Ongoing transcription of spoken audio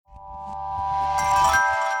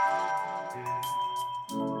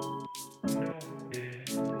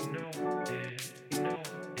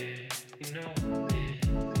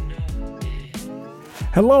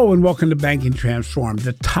Hello and welcome to Banking Transformed,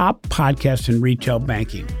 the top podcast in retail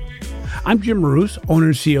banking. I'm Jim Marous, owner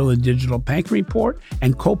and CEO of the Digital Banking Report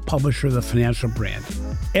and co-publisher of the Financial Brand.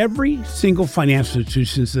 Every single financial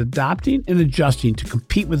institution is adopting and adjusting to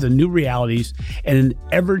compete with the new realities in an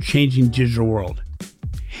ever-changing digital world.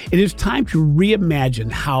 It is time to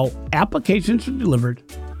reimagine how applications are delivered,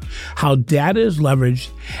 how data is leveraged,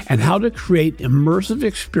 and how to create immersive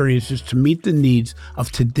experiences to meet the needs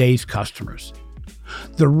of today's customers.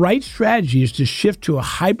 The right strategy is to shift to a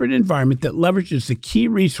hybrid environment that leverages the key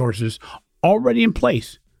resources already in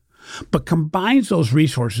place, but combines those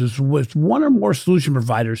resources with one or more solution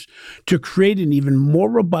providers to create an even more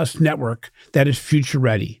robust network that is future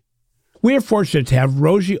ready. We are fortunate to have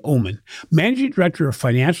Rosie Ullman, Managing Director of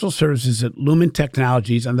Financial Services at Lumen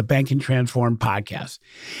Technologies, on the Banking Transformed podcast.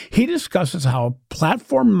 He discusses how a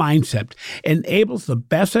platform mindset enables the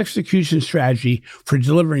best execution strategy for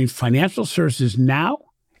delivering financial services now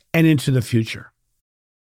and into the future.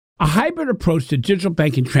 A hybrid approach to digital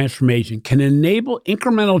banking transformation can enable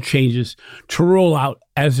incremental changes to roll out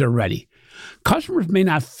as they're ready. Customers may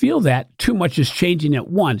not feel that too much is changing at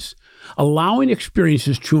once, allowing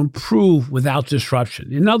experiences to improve without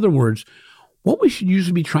disruption. In other words, what we should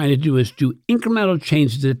usually be trying to do is do incremental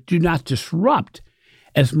changes that do not disrupt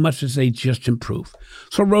as much as they just improve.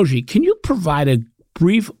 So, Rosie, can you provide a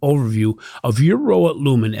brief overview of your role at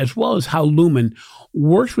Lumen, as well as how Lumen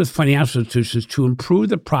works with financial institutions to improve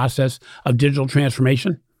the process of digital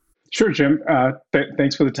transformation? Sure, Jim.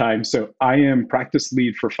 Thanks for the time. So I am practice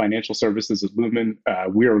lead for financial services at Lumen.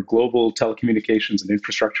 We are a global telecommunications and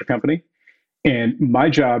infrastructure company. And my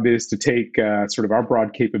job is to take sort of our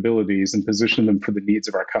broad capabilities and position them for the needs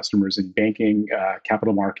of our customers in banking,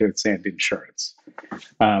 capital markets, and insurance.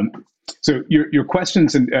 So your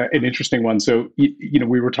question's an interesting one. So,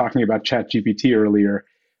 we were talking about ChatGPT earlier.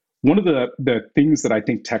 One of the things that I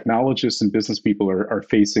think technologists and business people are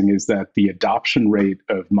facing is that the adoption rate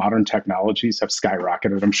of modern technologies have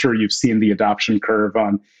skyrocketed. I'm sure you've seen the adoption curve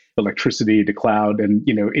on electricity to cloud, and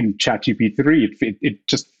in ChatGPT 3, it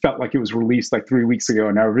just felt like it was released like 3 weeks ago,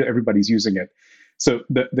 and now everybody's using it. So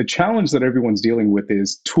the challenge that everyone's dealing with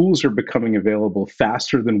is tools are becoming available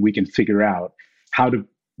faster than we can figure out how to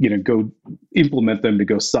go implement them to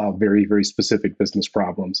go solve very, very specific business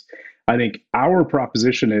problems. I think our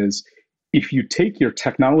proposition is, if you take your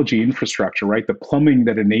technology infrastructure, right, the plumbing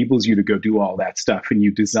that enables you to go do all that stuff, and you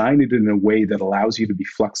design it in a way that allows you to be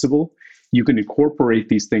flexible, you can incorporate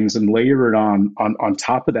these things and layer it on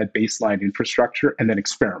top of that baseline infrastructure and then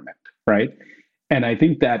experiment, right? And I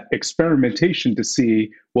think that experimentation to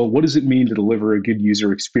see, well, what does it mean to deliver a good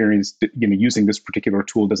user experience, using this particular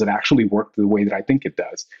tool? Does it actually work the way that I think it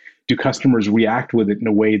does? Do customers react with it in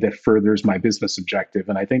a way that furthers my business objective?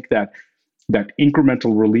 And I think that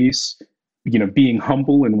incremental release, being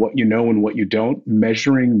humble in what you know and what you don't,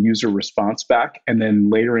 measuring user response back, and then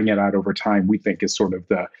layering it out over time, we think is sort of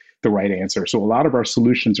the right answer. So a lot of our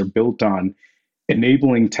solutions are built on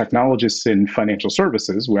enabling technologists in financial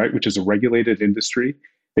services, right, which is a regulated industry.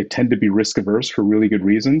 They tend to be risk averse for really good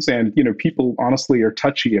reasons. And, people honestly are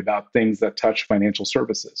touchy about things that touch financial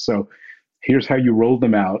services. So here's how you roll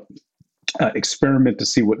them out, experiment to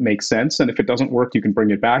see what makes sense. And if it doesn't work, you can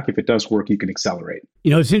bring it back. If it does work, you can accelerate.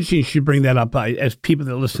 It's interesting you should bring that up. As people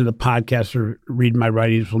that listen to the podcast or read my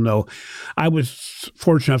writings will know, I was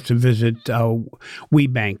fortunate enough to visit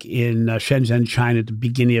WeBank in Shenzhen, China at the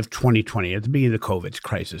beginning of 2020, at the beginning of the COVID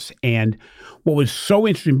crisis. And what was so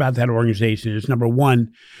interesting about that organization is, number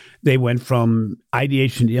one, they went from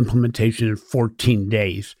ideation to implementation in 14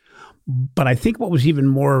 days. But I think what was even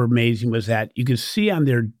more amazing was that you could see on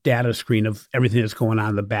their data screen of everything that's going on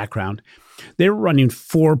in the background, they were running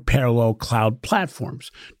 4 parallel cloud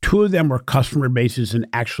platforms. 2 of them were customer bases and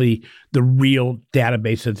actually the real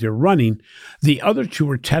database that they're running. The other 2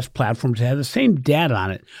 were test platforms that had the same data on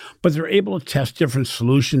it, but they're able to test different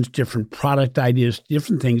solutions, different product ideas,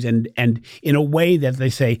 different things, and in a way that they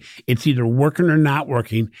say it's either working or not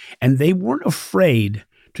working. And they weren't afraid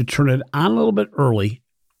to turn it on a little bit early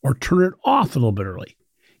or turn it off a little bit early,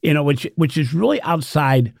 which is really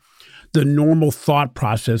outside the normal thought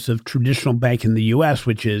process of traditional bank in the U.S.,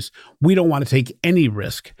 which is we don't want to take any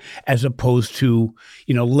risk as opposed to,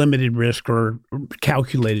 limited risk or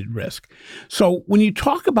calculated risk. So when you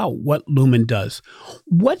talk about what Lumen does,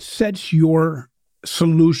 what sets your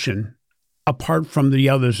solution apart from the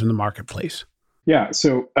others in the marketplace? Yeah,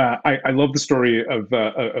 so I love the story of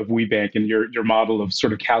WeBank and your model of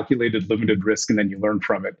sort of calculated limited risk, and then you learn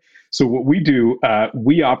from it. So what we do,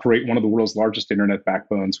 we operate one of the world's largest internet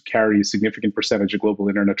backbones, carry a significant percentage of global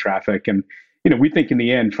internet traffic, and we think in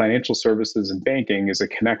the end, financial services and banking is a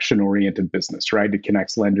connection-oriented business, right? It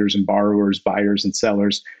connects lenders and borrowers, buyers and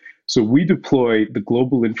sellers. So we deploy the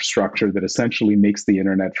global infrastructure that essentially makes the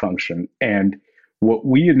internet function. And what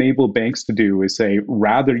we enable banks to do is say,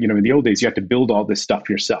 rather, in the old days, you have to build all this stuff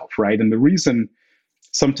yourself, right? And the reason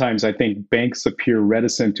sometimes I think banks appear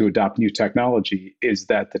reticent to adopt new technology is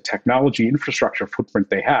that the technology infrastructure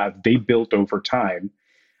footprint they built over time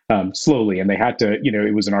slowly. And they had to,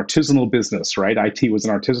 it was an artisanal business, right? IT was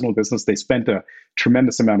an artisanal business. They spent a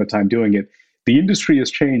tremendous amount of time doing it. The industry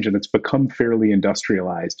has changed and it's become fairly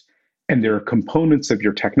industrialized. And there are components of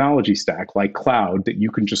your technology stack, like cloud, that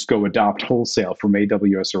you can just go adopt wholesale from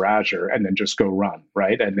AWS or Azure and then just go run,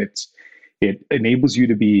 right? And it enables you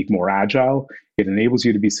to be more agile. It enables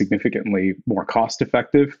you to be significantly more cost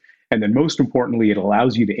effective. And then most importantly, it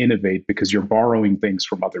allows you to innovate because you're borrowing things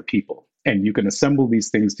from other people. And you can assemble these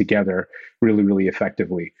things together really, really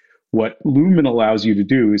effectively. What Lumen allows you to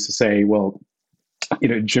do is to say, well,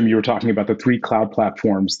 Jim, you were talking about the 3 cloud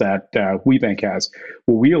platforms that WeBank has.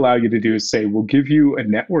 What we allow you to do is say, we'll give you a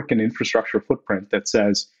network and infrastructure footprint that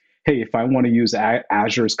says, hey, if I want to use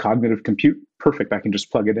Azure's cognitive compute, perfect. I can just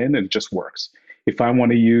plug it in and it just works. If I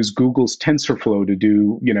want to use Google's TensorFlow to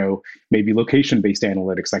do, maybe location-based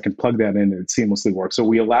analytics, I can plug that in and it seamlessly works. So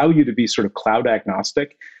we allow you to be sort of cloud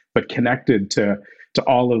agnostic, but connected to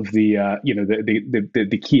all of the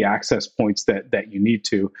the key access points that you need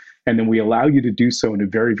to. And then we allow you to do so in a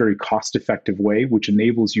very, very cost-effective way, which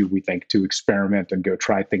enables you, we think, to experiment and go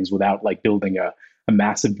try things without like building a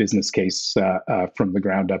massive business case from the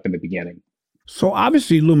ground up in the beginning. So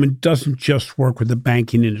obviously Lumen doesn't just work with the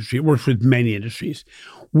banking industry. It works with many industries.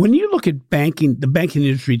 When you look at the banking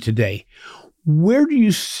industry today, where do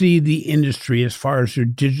you see the industry as far as their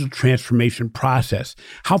digital transformation process?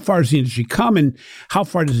 How far has the industry come and how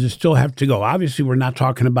far does it still have to go? Obviously, we're not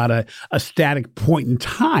talking about a static point in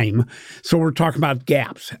time. So we're talking about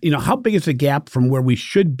gaps. How big is the gap from where we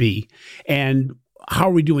should be and how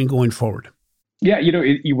are we doing going forward? Yeah,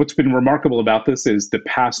 what's been remarkable about this is the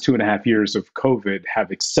past 2.5 years of COVID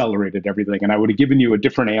have accelerated everything. And I would have given you a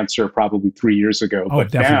different answer probably 3 years ago. Oh, but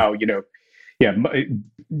definitely. Now,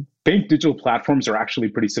 bank digital platforms are actually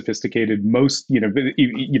pretty sophisticated. Most,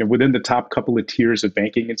 within the top couple of tiers of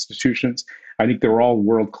banking institutions, I think they're all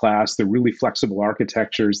world-class. They're really flexible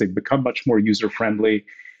architectures. They've become much more user-friendly.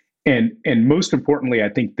 And most importantly, I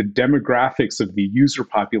think the demographics of the user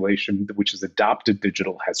population, which has adopted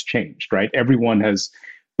digital, has changed, right? Everyone has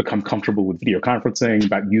become comfortable with video conferencing,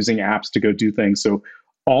 about using apps to go do things. So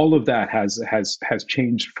all of that has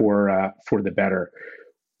changed for the better.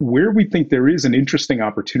 Where we think there is an interesting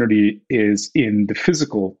opportunity is in the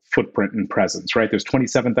physical footprint and presence, right? There's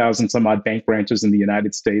 27,000 some odd bank branches in the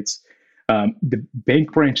United States. The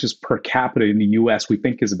bank branches per capita in the US, we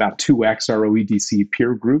think, is about 2x our OEDC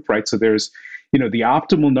peer group, right? So there's, the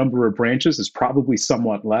optimal number of branches is probably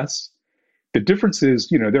somewhat less. The difference is,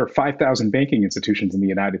 there are 5,000 banking institutions in the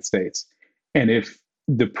United States. And if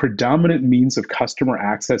the predominant means of customer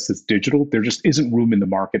access is digital, there just isn't room in the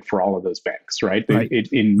market for all of those banks, right?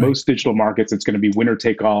 In most digital markets, it's going to be winner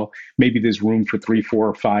take all. Maybe there's room for 3, 4,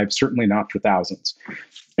 or 5, certainly not for thousands.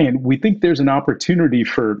 And we think there's an opportunity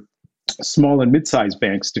for small and mid-sized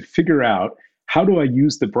banks to figure out, how do I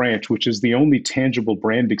use the branch, which is the only tangible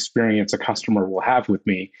brand experience a customer will have with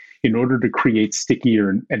me, in order to create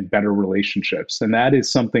stickier and better relationships? And that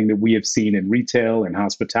is something that we have seen in retail and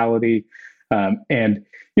hospitality. And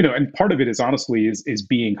part of it is honestly is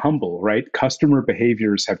being humble, right? Customer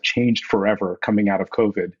behaviors have changed forever coming out of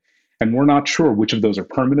COVID. And we're not sure which of those are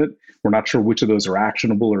permanent. We're not sure which of those are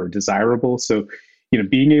actionable or desirable. So,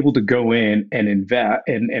 being able to go in and invest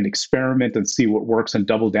and experiment and see what works and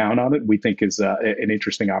double down on it, we think is an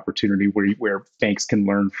interesting opportunity where banks can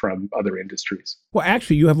learn from other industries. Well,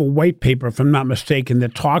 actually, you have a white paper, if I'm not mistaken,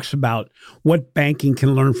 that talks about what banking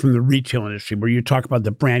can learn from the retail industry, where you talk about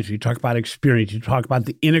the branch, you talk about experience, you talk about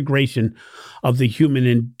the integration of the human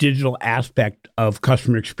and digital aspect of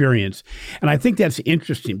customer experience. And I think that's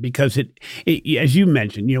interesting because it as you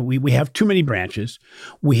mentioned, we have too many branches.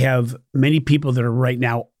 We have many people that are right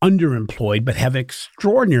now underemployed, but have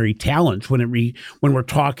extraordinary talents when we're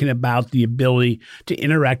talking about the ability to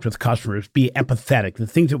interact with customers, be empathetic, the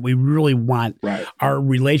things that we really want our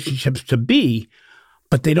relationships to be.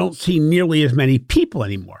 but they don't see nearly as many people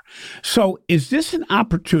anymore. So is this an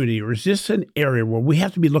opportunity, or is this an area where we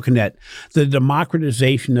have to be looking at the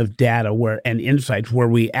democratization of data and insights, where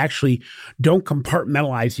we actually don't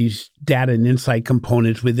compartmentalize these data and insight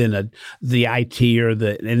components within the IT or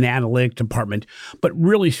an analytic department, but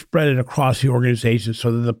really spread it across the organization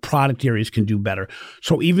so that the product areas can do better?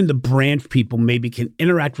 So even the branch people maybe can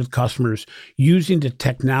interact with customers using the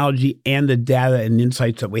technology and the data and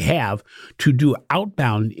insights that we have to do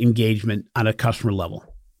outbound engagement on a customer level.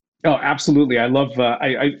 Oh, absolutely. I love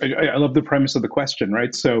I love the premise of the question,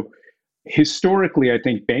 right? So historically, I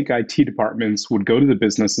think bank IT departments would go to the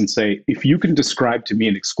business and say, if you can describe to me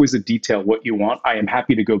in exquisite detail what you want, I am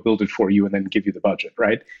happy to go build it for you and then give you the budget,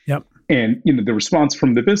 right? Yep. And the response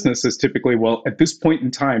from the business is typically, well, at this point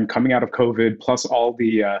in time, coming out of COVID, plus all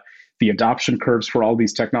the adoption curves for all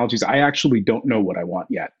these technologies, I actually don't know what I want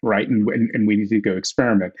yet, right? And we need to go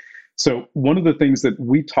experiment. So one of the things that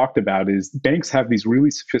we talked about is banks have these really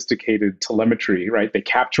sophisticated telemetry, right? They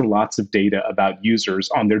capture lots of data about users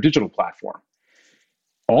on their digital platform.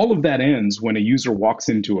 All of that ends when a user walks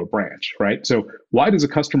into a branch, right? So why does a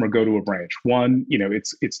customer go to a branch? One,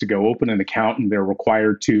 it's to go open an account, and they're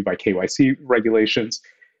required to, by KYC regulations,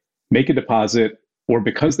 make a deposit, or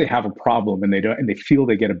because they have a problem and they feel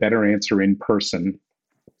they get a better answer in person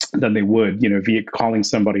than they would, via calling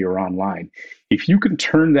somebody or online. If you can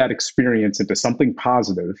turn that experience into something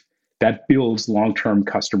positive, that builds long-term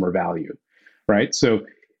customer value, right? So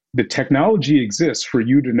the technology exists for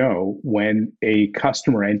you to know when a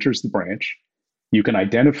customer enters the branch. You can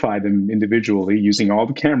identify them individually using all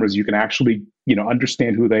the cameras. You can actually,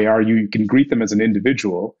 understand who they are. You can greet them as an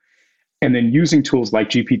individual. And then using tools like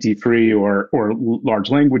GPT-3 or large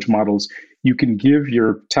language models, you can give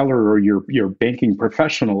your teller or your banking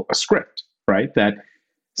professional a script, right? That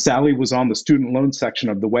Sally was on the student loan section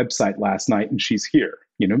of the website last night and she's here.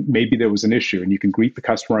 Maybe there was an issue, and you can greet the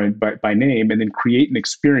customer by name and then create an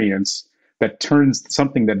experience that turns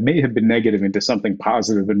something that may have been negative into something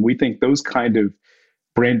positive. And we think those kind of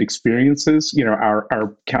brand experiences,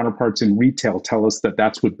 our counterparts in retail tell us that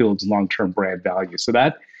that's what builds long-term brand value. So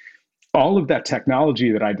that all of that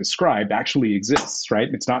technology that I described actually exists, right?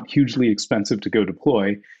 It's not hugely expensive to go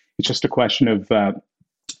deploy. It's just a question of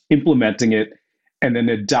implementing it and then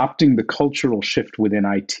adopting the cultural shift within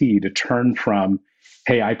IT to turn from,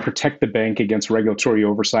 hey, I protect the bank against regulatory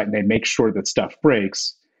oversight and I make sure that stuff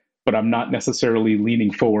breaks, but I'm not necessarily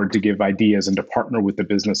leaning forward to give ideas and to partner with the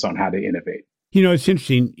business on how to innovate. It's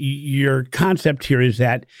interesting. Your concept here is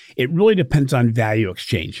that it really depends on value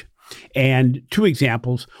exchange. And two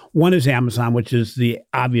examples. One is Amazon, which is the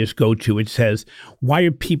obvious go-to. It says, why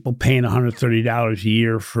are people paying $130 a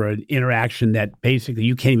year for an interaction that basically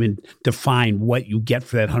you can't even define what you get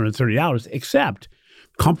for that $130, except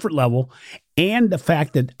comfort level and the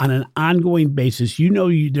fact that on an ongoing basis,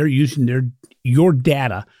 they're using your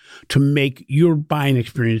data to make your buying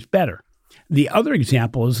experience better. The other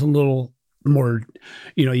example is a little more,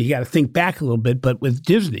 you got to think back a little bit, but with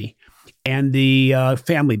Disney and the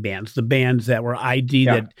family bands, the bands that were ID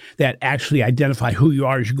that actually identify who you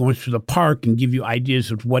are as you're going through the park and give you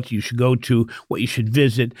ideas of what you should go to, what you should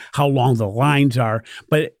visit, how long the lines are.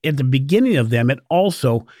 But at the beginning of them, it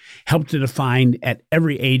also helped to define at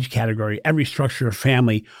every age category, every structure of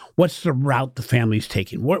family, what's the route the family's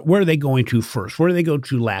taking? Where are they going to first? Where do they go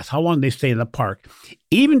to last? How long do they stay in the park?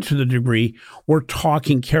 Even to the degree where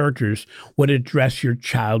talking characters would address your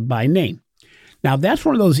child by name. Now, that's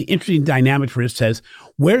one of those interesting dynamics where it says,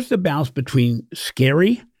 where's the balance between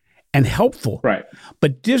scary and helpful? Right.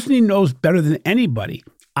 But Disney knows better than anybody.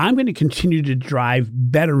 I'm going to continue to drive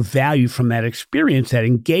better value from that experience, that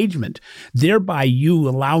engagement, thereby you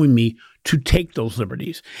allowing me to take those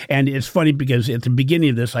liberties. And it's funny because at the beginning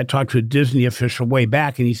of this, I talked to a Disney official way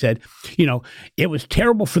back, and he said, it was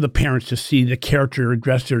terrible for the parents to see the character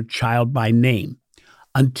address their child by name,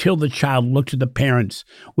 until the child looked at the parents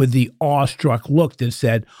with the awestruck look that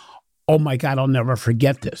said, oh my God, I'll never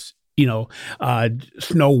forget this.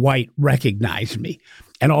 Snow White recognized me.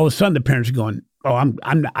 And all of a sudden the parents are going, oh,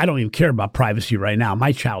 I don't even care about privacy right now.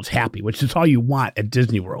 My child's happy, which is all you want at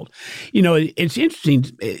Disney World. It's interesting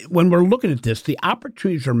when we're looking at this, the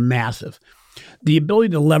opportunities are massive. The ability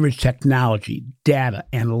to leverage technology, data,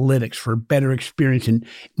 analytics for better experience and,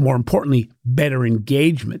 more importantly, better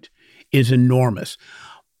engagement is enormous.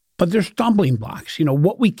 But there's stumbling blocks.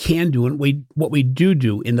 What we can do and what we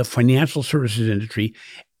do in the financial services industry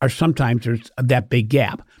are sometimes there's that big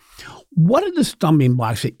gap. What are the stumbling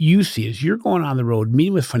blocks that you see as you're going on the road,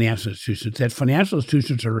 meeting with financial institutions, that financial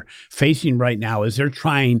institutions are facing right now as they're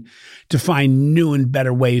trying to find new and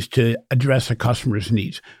better ways to address a customer's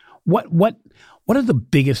needs? What What are the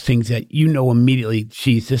biggest things that you know immediately,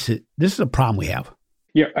 geez, this is a problem we have?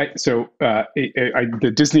 Yeah,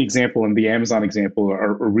 the Disney example and the Amazon example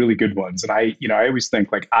are really good ones. And I always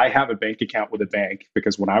think like I have a bank account with a bank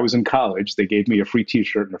because when I was in college, they gave me a free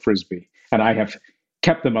T-shirt and a Frisbee, and I have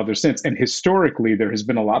kept them ever since. And historically, there has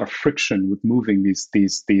been a lot of friction with moving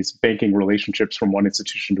these banking relationships from one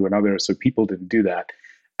institution to another. So people didn't do that.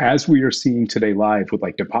 As we are seeing today live with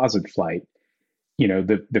like deposit flight,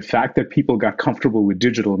 the fact that people got comfortable with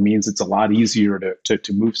digital means it's a lot easier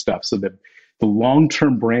to move stuff. So that the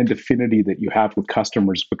long-term brand affinity that you have with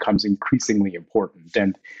customers becomes increasingly important.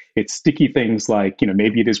 And it's sticky things like,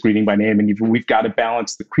 maybe it is greeting by name, and we've got to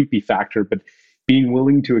balance the creepy factor, but being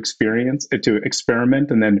willing to experiment,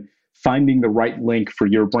 and then finding the right link for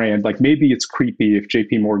your brand. Like maybe it's creepy if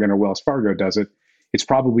JP Morgan or Wells Fargo does it. It's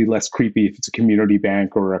probably less creepy if it's a community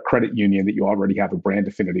bank or a credit union that you already have a brand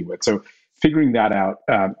affinity with. So figuring that out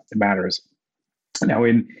matters. Now,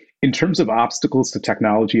 in terms of obstacles to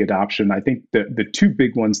technology adoption, I think the two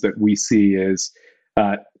big ones that we see is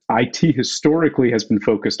IT historically has been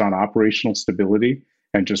focused on operational stability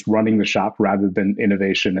and just running the shop rather than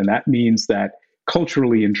innovation. And that means that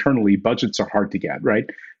culturally, internally, budgets are hard to get, right?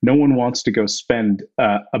 No one wants to go spend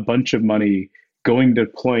a bunch of money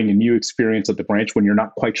deploying a new experience at the branch when you're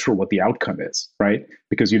not quite sure what the outcome is, right?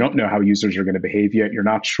 Because you don't know how users are going to behave yet. You're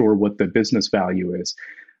not sure what the business value is.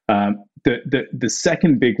 The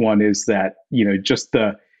second big one is that, just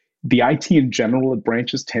the IT in general at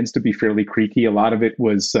branches tends to be fairly creaky. A lot of it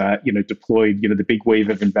was, deployed, the big wave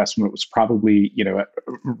of investment was probably,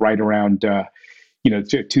 right around,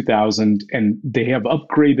 2000, and they have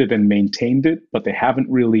upgraded and maintained it, but they haven't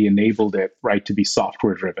really enabled it, right, to be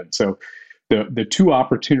software driven. So the two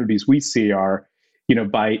opportunities we see are,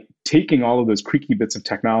 by taking all of those creaky bits of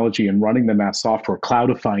technology and running them as software,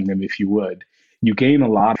 cloudifying them, if you would, you gain a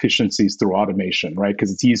lot of efficiencies through automation, right?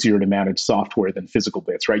 Because it's easier to manage software than physical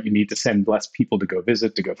bits, right? You need to send less people to go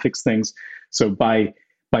visit, to go fix things. So by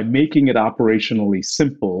making it operationally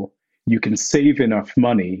simple, you can save enough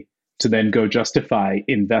money to then go justify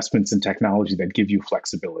investments in technology that give you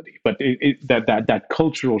flexibility. But that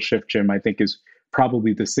cultural shift, Jim, I think is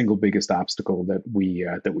probably the single biggest obstacle that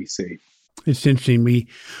we see. It's interesting.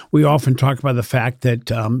 We often talk about the fact that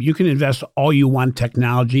you can invest all you want in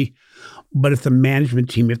technology, but if the management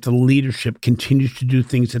team, if the leadership continues to do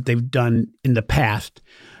things that they've done in the past,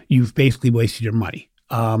 you've basically wasted your money.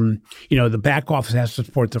 The back office has to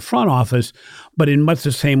support the front office, but in much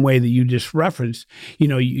the same way that you just referenced, you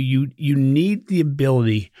need the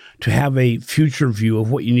ability to have a future view of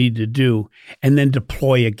what you need to do and then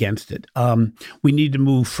deploy against it. We need to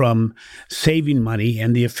move from saving money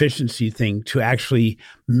and the efficiency thing to actually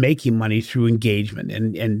making money through engagement.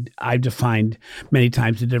 And I've defined many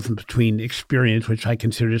times the difference between experience, which I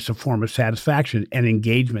consider just a form of satisfaction, and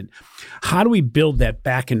engagement. How do we build that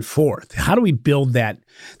back and forth? How do we build that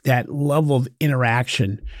level of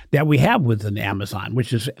interaction that we have with an Amazon,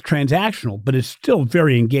 which is transactional, but it's still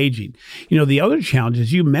very engaging? The other challenge,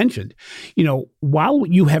 as you mentioned, while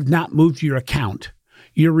you have not moved your account,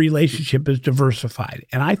 your relationship is diversified.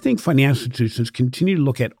 And I think financial institutions continue to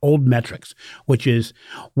look at old metrics, which is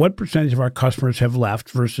what percentage of our customers have left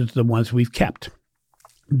versus the ones we've kept.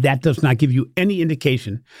 That does not give you any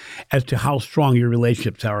indication as to how strong your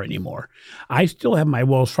relationships are anymore. I still have my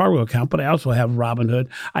Wells Fargo account, but I also have Robinhood,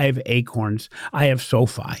 I have Acorns, I have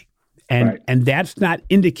SoFi. And that's not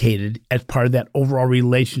indicated as part of that overall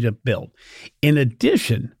relationship build. In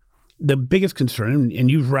addition, the biggest concern,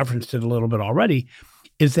 and you've referenced it a little bit already,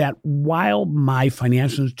 is that while my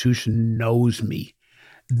financial institution knows me,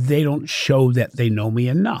 they don't show that they know me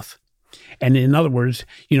enough. And in other words,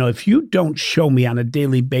 if you don't show me on a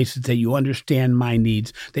daily basis that you understand my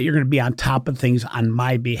needs, that you're going to be on top of things on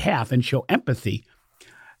my behalf and show empathy,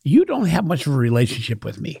 you don't have much of a relationship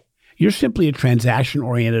with me. You're simply a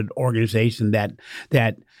transaction-oriented organization that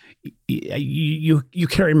you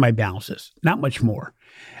carry my balances, not much more.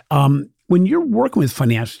 When you're working with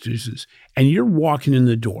financial institutions and you're walking in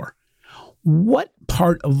the door, what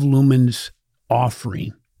part of Lumen's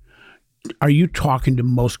offering are you talking to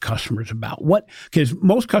most customers about? Because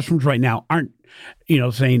most customers right now aren't,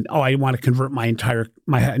 saying, "Oh, I want to convert my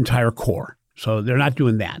entire core." So they're not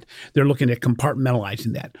doing that. They're looking at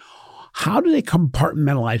compartmentalizing that. How do they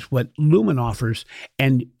compartmentalize what Lumen offers,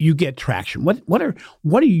 and you get traction? What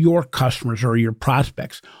are your customers or your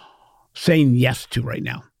prospects saying yes to right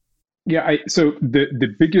now? Yeah, so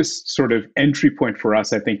the biggest sort of entry point for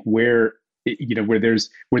us, I think, where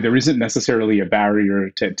there isn't necessarily a barrier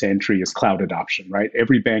to entry is cloud adoption, right?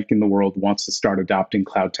 Every bank in the world wants to start adopting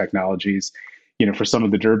cloud technologies. For some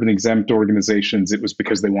of the Durbin exempt organizations, it was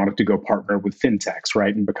because they wanted to go partner with fintechs,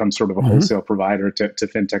 right, and become sort of a wholesale provider to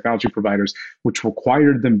fin technology providers, which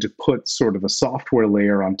required them to put sort of a software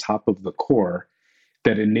layer on top of the core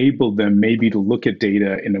that enabled them maybe to look at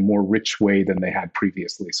data in a more rich way than they had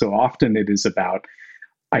previously. So often it is about,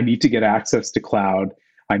 I need to get access to cloud.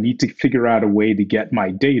 I need to figure out a way to get my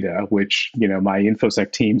data, which, my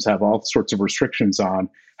InfoSec teams have all sorts of restrictions on.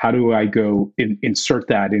 How do I go insert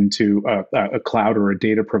that into a cloud or a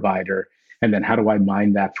data provider? And then how do I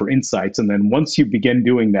mine that for insights? And then once you begin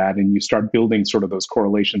doing that and you start building sort of those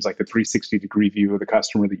correlations, like the 360-degree view of the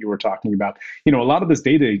customer that you were talking about, a lot of this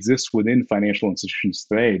data exists within financial institutions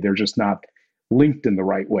today. They're just not linked in the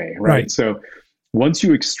right way, right? So once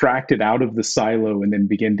you extract it out of the silo and then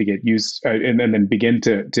begin to get used, and then begin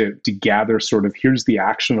to gather sort of, here's the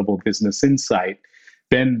actionable business insight,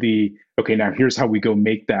 then okay, now here's how we go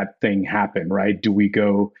make that thing happen, right? Do we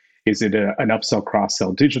go, is it an upsell,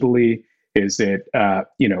 cross-sell digitally? Is it, a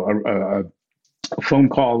phone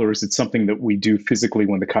call, or is it something that we do physically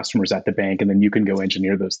when the customer's at the bank, and then you can go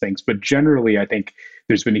engineer those things? But generally, I think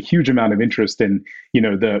there's been a huge amount of interest in,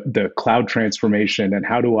 the cloud transformation, and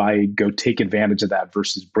how do I go take advantage of that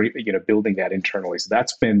versus, building that internally. So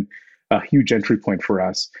that's been a huge entry point for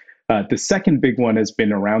us. The second big one has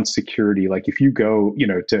been around security. Like if you go,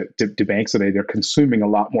 to banks today, they're consuming a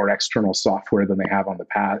lot more external software than they have in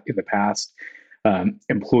the past.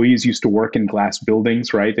 Employees used to work in glass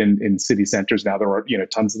buildings, right? In city centers. Now there are,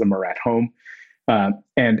 tons of them are at home.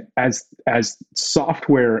 And as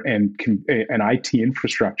software and IT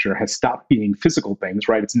infrastructure has stopped being physical things,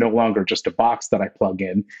 right? It's no longer just a box that I plug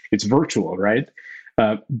in. It's virtual, right?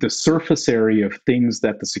 The surface area of things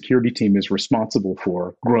that the security team is responsible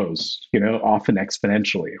for grows, often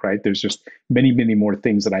exponentially, right? There's just many, many more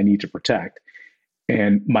things that I need to protect.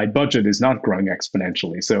 And my budget is not growing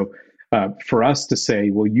exponentially. So for us to say,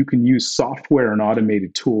 well, you can use software and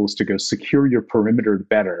automated tools to go secure your perimeter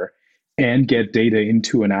better and get data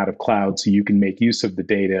into and out of cloud so you can make use of the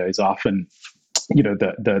data is often,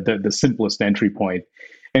 the simplest entry point.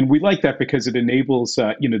 And we like that because it enables,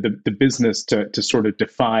 the business to sort of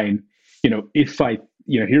define, if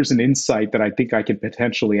here's an insight that I think I can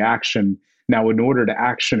potentially action. Now, in order to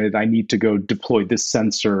action it, I need to go deploy this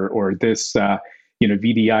sensor or this,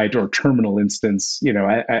 VDI or terminal instance,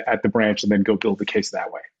 at the branch, and then go build the case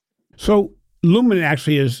that way. So Lumen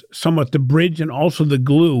actually is somewhat the bridge and also the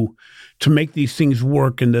glue to make these things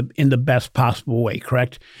work in the best possible way,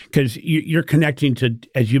 correct? Because you're connecting to,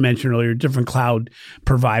 as you mentioned earlier, different cloud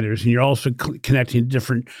providers, and you're also connecting to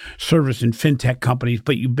different service and fintech companies,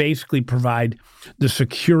 but you basically provide the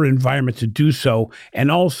secure environment to do so,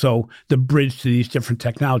 and also the bridge to these different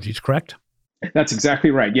technologies, correct? That's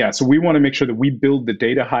exactly right. Yeah. So we want to make sure that we build the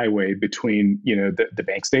data highway between, the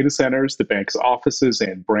bank's data centers, the bank's offices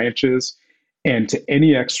and branches, and to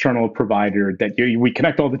any external provider that we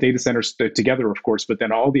connect all the data centers together, of course, but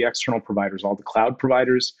then all the external providers, all the cloud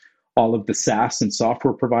providers, all of the SaaS and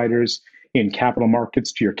software providers in capital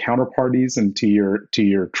markets, to your counterparties and to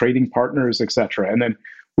your trading partners, et cetera. And then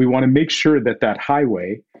we want to make sure that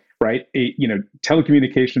highway, right?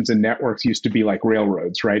 Telecommunications and networks used to be like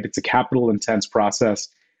railroads, right? It's a capital intense process.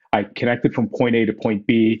 I connect it from point A to point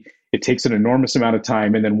B. It takes an enormous amount of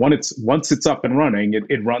time. And then once it's up and running,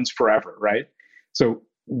 it runs forever, right? So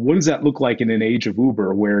what does that look like in an age of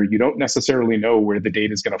Uber, where you don't necessarily know where the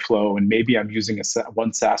data is going to flow? And maybe I'm using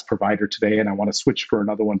one SaaS provider today and I want to switch for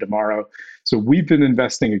another one tomorrow. So we've been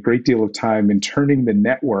investing a great deal of time in turning the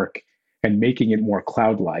network and making it more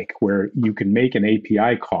cloud-like, where you can make an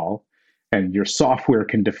API call and your software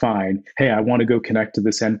can define, hey, I want to go connect to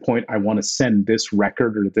this endpoint. I want to send this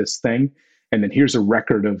record or this thing. And then here's a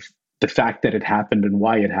record of the fact that it happened and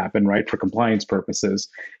why it happened, right, for compliance purposes,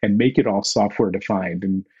 and make it all software defined.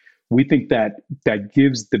 And we think that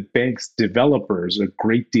gives the bank's developers a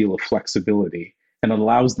great deal of flexibility and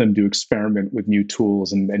allows them to experiment with new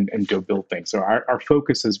tools and go build things. So our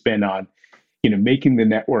focus has been on, making the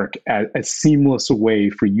network as seamless a way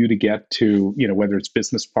for you to get to, whether it's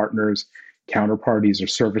business partners, counterparties, or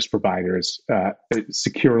service providers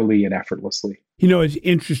securely and effortlessly. It's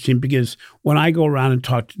interesting because when I go around and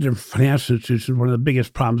talk to different financial institutions, one of the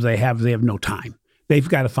biggest problems they have no time. They've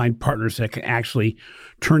got to find partners that can actually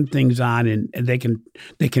turn things on and they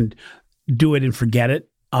can do it and forget it.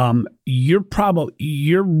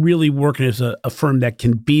 You're really working as a firm that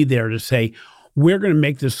can be there to say, we're going to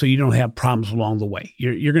make this so you don't have problems along the way.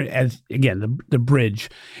 You're going to, as again, the bridge.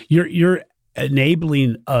 You're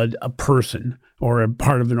enabling a person or a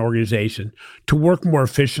part of an organization to work more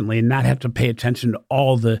efficiently and not have to pay attention to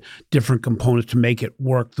all the different components to make it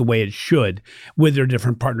work the way it should with their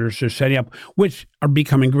different partners they're setting up, which are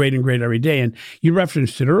becoming greater and greater every day. And you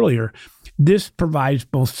referenced it earlier. This provides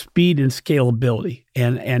both speed and scalability.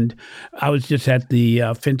 And I was just at the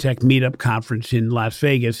FinTech Meetup Conference in Las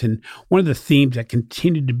Vegas, and one of the themes that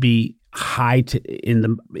continued to be in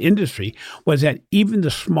the industry was that even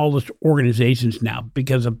the smallest organizations now,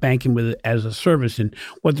 because of banking with as a service and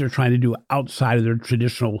what they're trying to do outside of their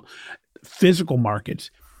traditional physical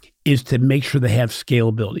markets, is to make sure they have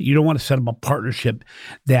scalability. You don't want to set up a partnership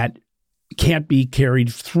that can't be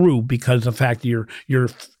carried through because of the fact that you're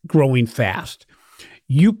growing fast.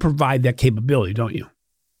 You provide that capability, don't you?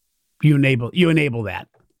 You enable that.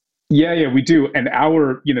 Yeah, we do. And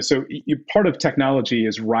part of technology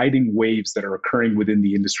is riding waves that are occurring within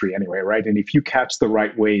the industry anyway, right? And if you catch the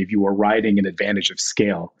right wave, you are riding an advantage of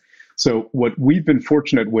scale. So what we've been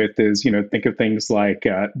fortunate with is, think of things like,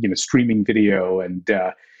 streaming video and,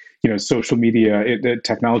 social media,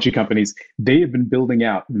 technology companies. They have been building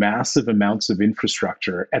out massive amounts of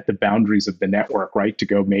infrastructure at the boundaries of the network, right? To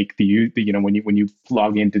go make when you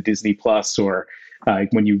log into Disney Plus or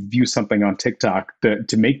when you view something on TikTok,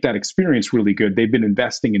 to make that experience really good, they've been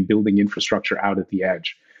investing in building infrastructure out at the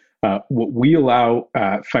edge. What we allow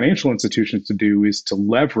financial institutions to do is to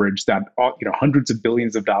leverage that, hundreds of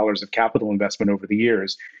billions of dollars of capital investment over the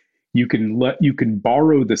years. You can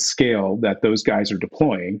borrow the scale that those guys are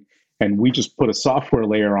deploying, and we just put a software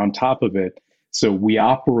layer on top of it. So we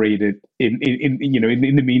operate it in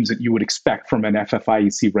the means that you would expect from an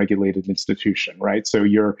FFIEC regulated institution, right? So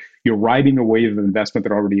you're riding a wave of investment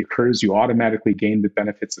that already occurs. You automatically gain the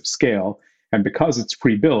benefits of scale, and because it's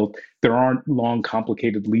pre-built, there aren't long,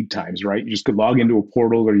 complicated lead times, right? You just could log into a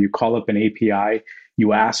portal or you call up an API.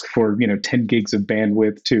 You ask for 10 gigs of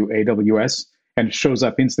bandwidth to AWS, and it shows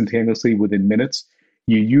up instantaneously within minutes.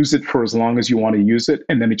 You use it for as long as you want to use it,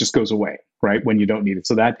 and then it just goes away, right, when you don't need it.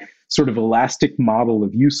 So that sort of elastic model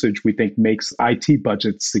of usage, we think, makes IT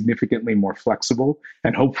budgets significantly more flexible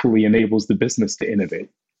and hopefully enables the business to innovate.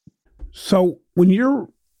 So when you're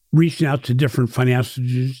reaching out to different financial,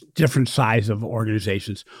 different size of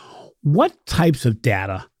organizations, what types of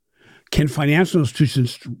data can financial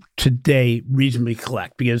institutions today reasonably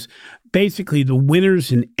collect? Because basically the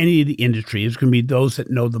winners in any of the industry is going to be those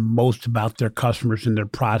that know the most about their customers and their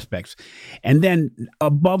prospects. And then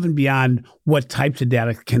above and beyond what types of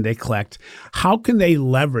data can they collect, how can they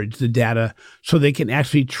leverage the data so they can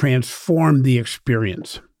actually transform the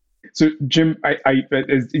experience? So, Jim,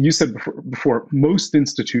 as you said before, most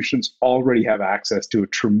institutions already have access to a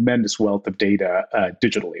tremendous wealth of data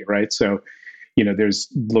digitally, right? So, there's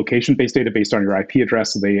location-based data based on your IP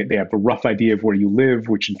address. So they have a rough idea of where you live,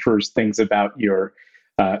 which infers things about your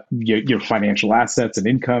financial assets and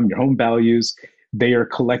income, your home values. They are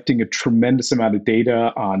collecting a tremendous amount of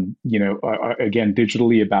data on, again,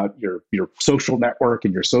 digitally about your social network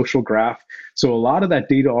and your social graph. So a lot of that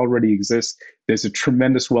data already exists. There's a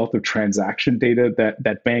tremendous wealth of transaction data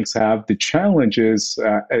that banks have. The challenge is,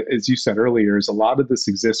 as you said earlier, is a lot of this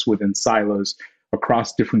exists within silos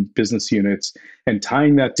across different business units, and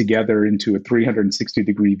tying that together into a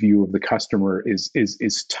 360-degree view of the customer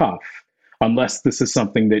is tough, unless this is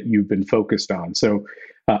something that you've been focused on. So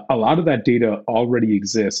a lot of that data already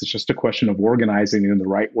exists. It's just a question of organizing it in the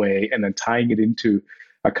right way and then tying it into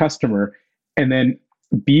a customer, and then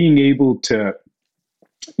being able to,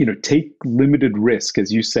 take limited risk,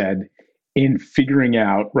 as you said, in figuring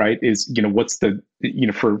out, right, is, what's the,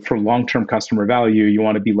 for long-term customer value, you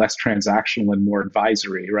want to be less transactional and more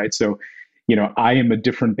advisory, right? So, I am a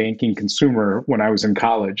different banking consumer when I was in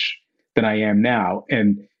college than I am now.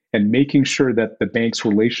 And making sure that the bank's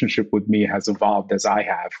relationship with me has evolved as I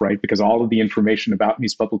have, right? Because all of the information about me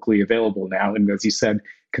is publicly available now. And as you said,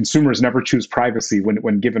 consumers never choose privacy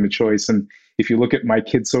when given a choice. And if you look at my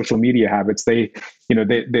kids' social media habits, they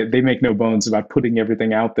make no bones about putting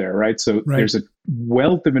everything out there, right? So There's a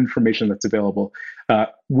wealth of information that's available.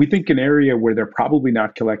 We think an area where they're probably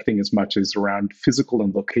not collecting as much is around physical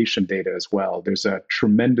and location data as well. There's a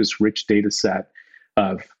tremendous rich data set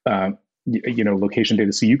of location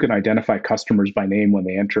data. So you can identify customers by name when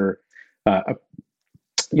they enter a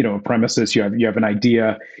premises. You have an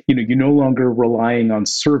idea. You're no longer relying on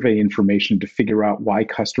survey information to figure out why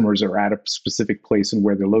customers are at a specific place and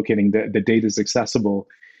where they're locating. The data is accessible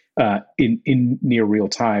in near real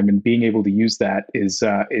time, and being able to use that is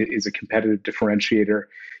a competitive differentiator.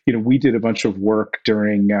 We did a bunch of work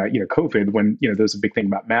during COVID when there was a big thing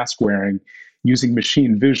about mask wearing, using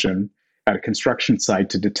machine vision at a construction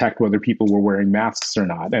site to detect whether people were wearing masks or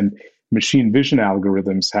not. And machine vision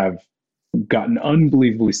algorithms have gotten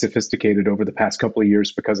unbelievably sophisticated over the past couple of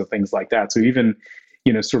years because of things like that. So even,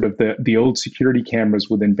 sort of the old security cameras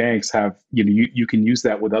within banks have, you can use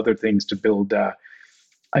that with other things to build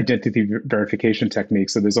identity verification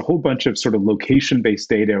techniques. So there's a whole bunch of sort of location-based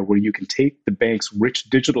data where you can take the bank's rich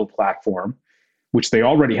digital platform, which they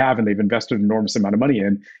already have and they've invested an enormous amount of money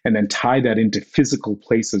in, and then tie that into physical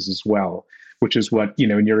places as well, which is what,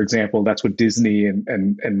 in your example, that's what Disney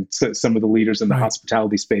and some of the leaders in the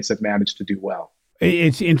hospitality space have managed to do well.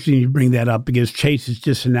 It's interesting you bring that up because Chase has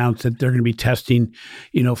just announced that they're going to be testing,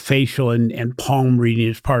 facial and palm reading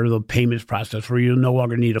as part of the payments process, where you'll no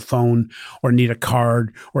longer need a phone or need a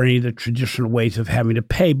card or any of the traditional ways of having to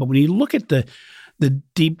pay. But when you look at the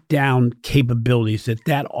deep down capabilities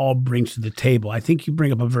that all brings to the table, I think you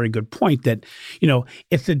bring up a very good point that,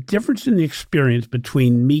 it's the difference in the experience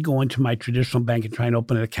between me going to my traditional bank and trying to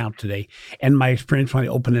open an account today and my experience when I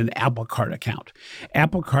open an Apple Card account.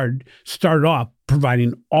 Apple Card started off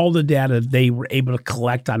providing all the data they were able to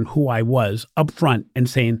collect on who I was up front and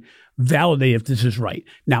saying, validate if this is right.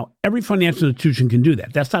 Now, every financial institution can do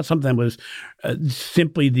that. That's not something that was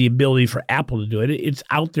simply the ability for Apple to do it. It's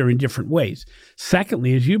out there in different ways.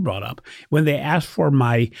 Secondly, as you brought up, when they asked for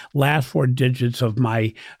my last four digits of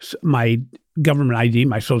my government ID,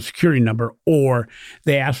 my social security number, or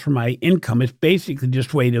they ask for my income, it's basically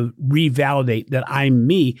just a way to revalidate that I'm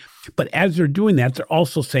me. But as they're doing that, they're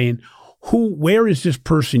also saying, where is this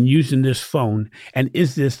person using this phone? And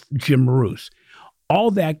is this Jim Marous?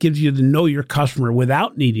 All that gives you to know your customer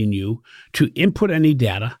without needing you to input any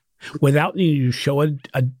data, without needing you to show a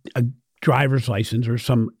driver's license or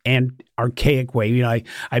some archaic way.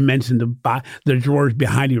 I mentioned the drawers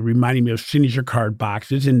behind you reminding me of signature card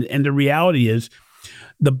boxes. And the reality is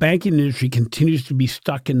the banking industry continues to be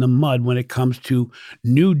stuck in the mud when it comes to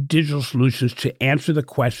new digital solutions to answer the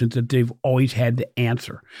questions that they've always had to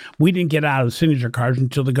answer. We didn't get out of the signature cards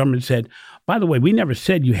until the government said, by the way, we never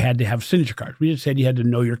said you had to have signature cards. We just said you had to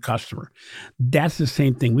know your customer. That's the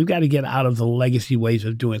same thing. We've got to get out of the legacy ways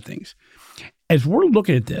of doing things. As we're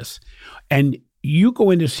looking at this, and you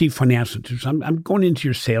go in to see financial institutions, I'm going into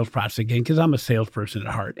your sales process again because I'm a salesperson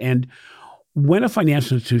at heart. And when a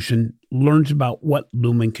financial institution learns about what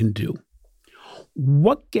Lumen can do,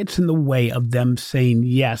 what gets in the way of them saying,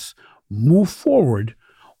 yes, move forward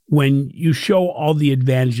when you show all the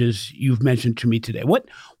advantages you've mentioned to me today?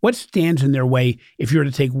 What stands in their way if you were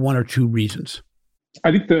to take one or two reasons?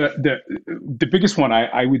 I think the biggest one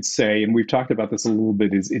I would say, and we've talked about this a little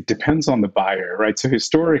bit, is it depends on the buyer, right? So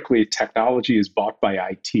historically, technology is bought by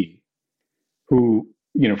IT, who,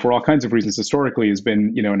 for all kinds of reasons, historically has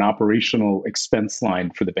been, an operational expense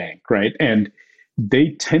line for the bank, right? And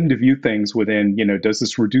they tend to view things within, does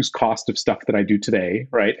this reduce cost of stuff that I do today,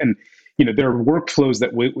 right? And there are workflows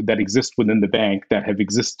that exist within the bank that have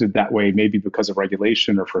existed that way, maybe because of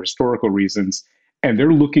regulation or for historical reasons, and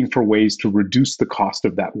they're looking for ways to reduce the cost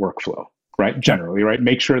of that workflow, right? Generally, right?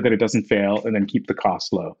 Make sure that it doesn't fail, and then keep the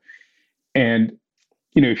cost low. And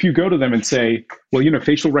if you go to them and say, well,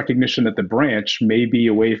 facial recognition at the branch may be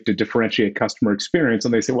a way to differentiate customer experience.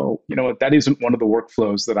 And they say, well, that isn't one of the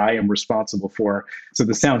workflows that I am responsible for. So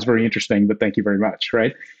this sounds very interesting, but thank you very much,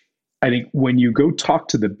 right? I think when you go talk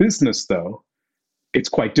to the business, though, it's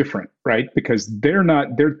quite different, right? Because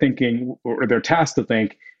they're thinking, or they're tasked to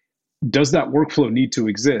think, does that workflow need to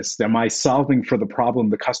exist? Am I solving for the problem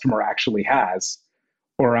the customer actually has?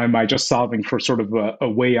 Or am I just solving for sort of a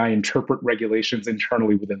way I interpret regulations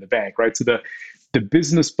internally within the bank, right? So the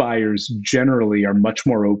business buyers generally are much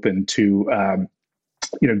more open to,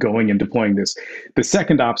 going and deploying this. The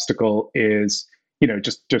second obstacle is,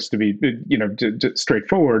 just to be,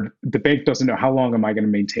 straightforward, the bank doesn't know how long am I going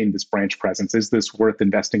to maintain this branch presence? Is this worth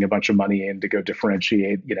investing a bunch of money in to go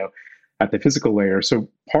differentiate, at the physical layer? So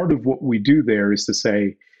part of what we do there is to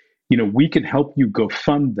say, we can help you go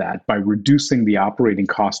fund that by reducing the operating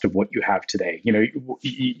cost of what you have today.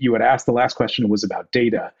 You had asked, the last question was about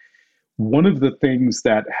data. One of the things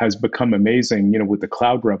that has become amazing, with the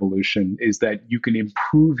cloud revolution is that you can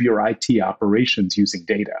improve your IT operations using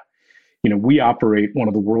data. We operate one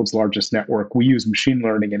of the world's largest network. We use machine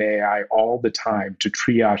learning and AI all the time to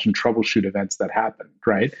triage and troubleshoot events that happen,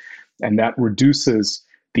 right? And that reduces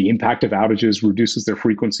the impact of outages, reduces their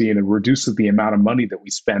frequency, and it reduces the amount of money that we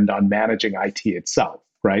spend on managing IT itself,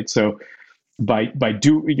 right? So the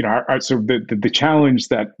challenge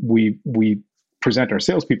that we present our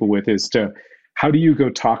salespeople with is to, how do you go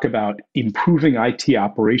talk about improving IT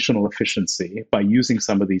operational efficiency by using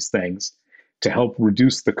some of these things? to help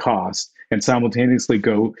reduce the cost and simultaneously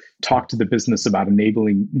go talk to the business about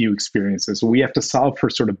enabling new experiences. So we have to solve for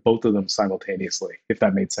sort of both of them simultaneously, if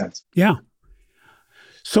that made sense. Yeah.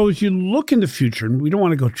 So as you look in the future, and we don't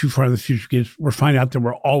want to go too far in the future because we're finding out that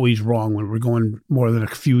we're always wrong when we're going more than a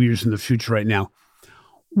few years in the future right now.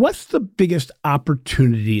 What's the biggest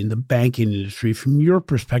opportunity in the banking industry from your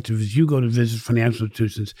perspective as you go to visit financial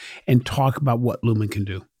institutions and talk about what Lumen can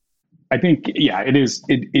do? I think, yeah, it is.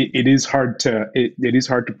 It is hard to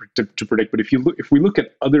predict. But if we look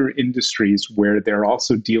at other industries where they're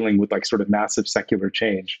also dealing with like sort of massive secular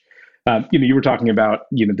change, you were talking about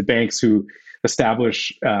the banks who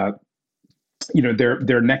establish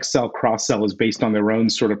their next sell cross sell is based on their own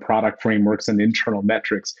sort of product frameworks and internal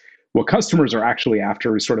metrics. What customers are actually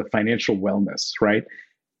after is sort of financial wellness, right?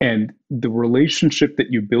 And the relationship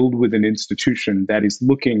that you build with an institution that is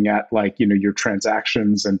looking at your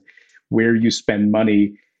transactions and where you spend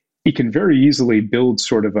money, it can very easily build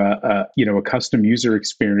sort of a custom user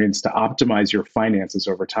experience to optimize your finances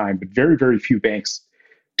over time. But very, very few banks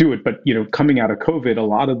do it. But coming out of COVID, a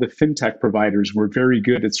lot of the fintech providers were very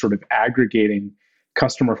good at sort of aggregating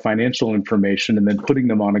customer financial information and then putting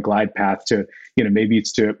them on a glide path to maybe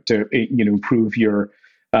it's to improve your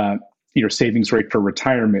savings rate for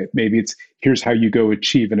retirement. Maybe it's here's how you go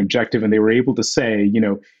achieve an objective. And they were able to say,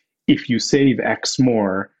 if you save X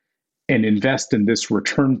more and invest in this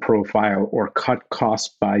return profile or cut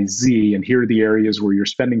costs by Z, and here are the areas where you're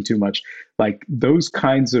spending too much, like those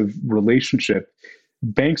kinds of relationship,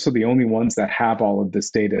 banks are the only ones that have all of this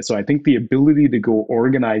data. So I think the ability to go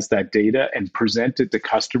organize that data and present it to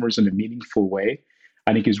customers in a meaningful way,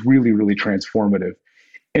 I think is really, really transformative.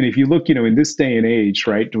 And if you look, in this day and age,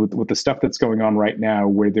 right, with the stuff that's going on right now,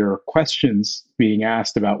 where there are questions being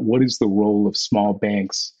asked about what is the role of small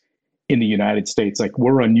banks in the United States, like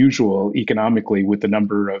we're unusual economically with the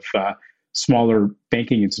number of smaller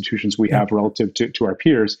banking institutions we have relative to our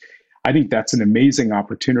peers. I think that's an amazing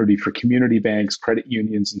opportunity for community banks, credit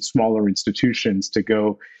unions, and smaller institutions to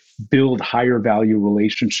go build higher value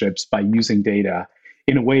relationships by using data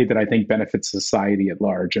in a way that I think benefits society at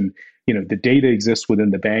large. And, the data exists within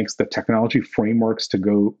the banks, the technology frameworks to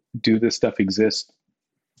go do this stuff exist,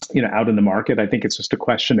 out in the market. I think it's just a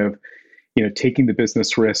question of, taking the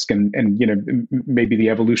business risk and maybe the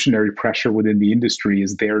evolutionary pressure within the industry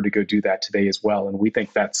is there to go do that today as well. And we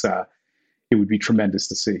think that's, it would be tremendous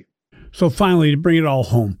to see. So finally, to bring it all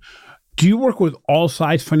home, do you work with all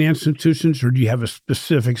size financial institutions, or do you have a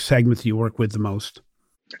specific segment that you work with the most?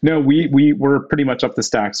 No, we're pretty much up the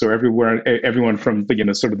stack. So everyone from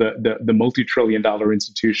sort of the multi-trillion-dollar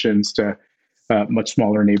institutions to much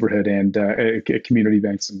smaller neighborhood and community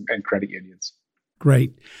banks and credit unions.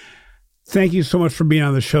 Great. Thank you so much for being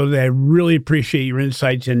on the show today. I really appreciate your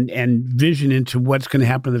insights and vision into what's going to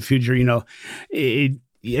happen in the future.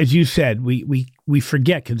 As you said, we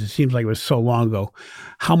forget, because it seems like it was so long ago,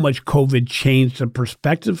 how much COVID changed the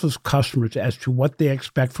perspective of customers as to what they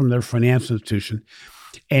expect from their financial institution.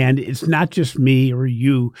 And it's not just me or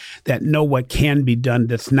you that know what can be done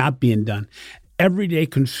that's not being done. Everyday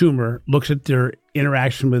consumer looks at their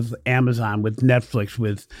interaction with Amazon, with Netflix,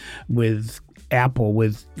 with Apple,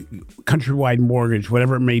 with Countrywide Mortgage,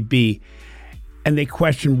 whatever it may be, and they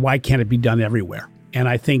question, why can't it be done everywhere? And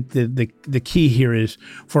I think the key here is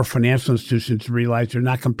for financial institutions to realize they're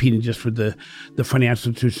not competing just with the financial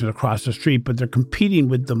institutions across the street, but they're competing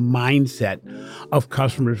with the mindset of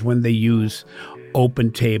customers when they use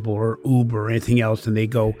OpenTable or Uber or anything else, and they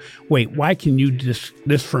go, wait, why can you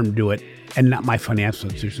this firm do it and not my financial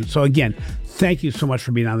institution? So again, thank you so much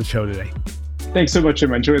for being on the show today. Thanks so much,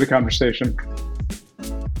 Jim. I enjoyed the conversation.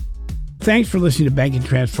 Thanks for listening to Banking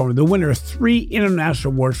Transformative, the winner of 3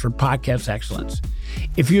 international awards for podcast excellence.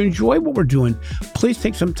 If you enjoy what we're doing, please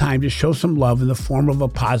take some time to show some love in the form of a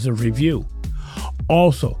positive review.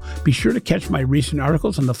 Also, be sure to catch my recent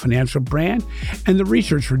articles on the financial brand and the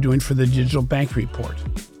research we're doing for the Digital Bank Report.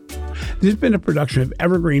 This has been a production of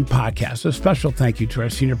Evergreen Podcast. A special thank you to our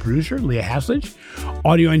senior producer, Leah Hasledge,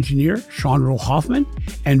 audio engineer, Sean Rule Hoffman,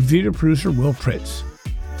 and video producer, Will Pritz.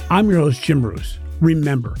 I'm your host, Jim Roos.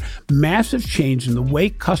 Remember, massive change in the way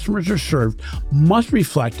customers are served must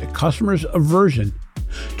reflect a customer's aversion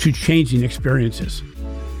to changing experiences.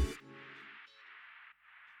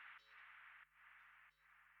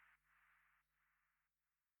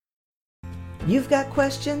 You've got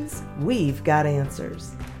questions, we've got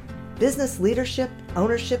answers. Business leadership,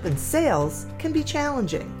 ownership, and sales can be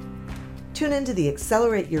challenging. Tune into the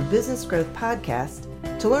Accelerate Your Business Growth podcast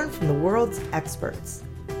to learn from the world's experts.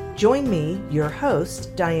 Join me, your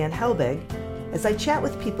host, Diane Helbig, as I chat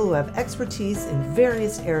with people who have expertise in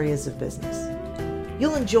various areas of business.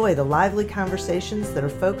 You'll enjoy the lively conversations that are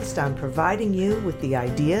focused on providing you with the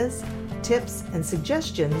ideas, tips, and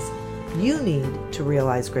suggestions you need to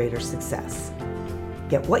realize greater success.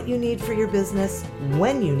 Get what you need for your business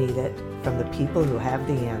when you need it from the people who have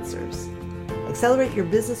the answers. Accelerate Your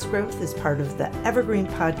Business Growth is part of the Evergreen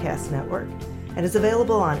Podcast Network and is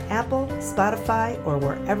available on Apple, Spotify, or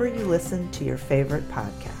wherever you listen to your favorite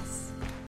podcast.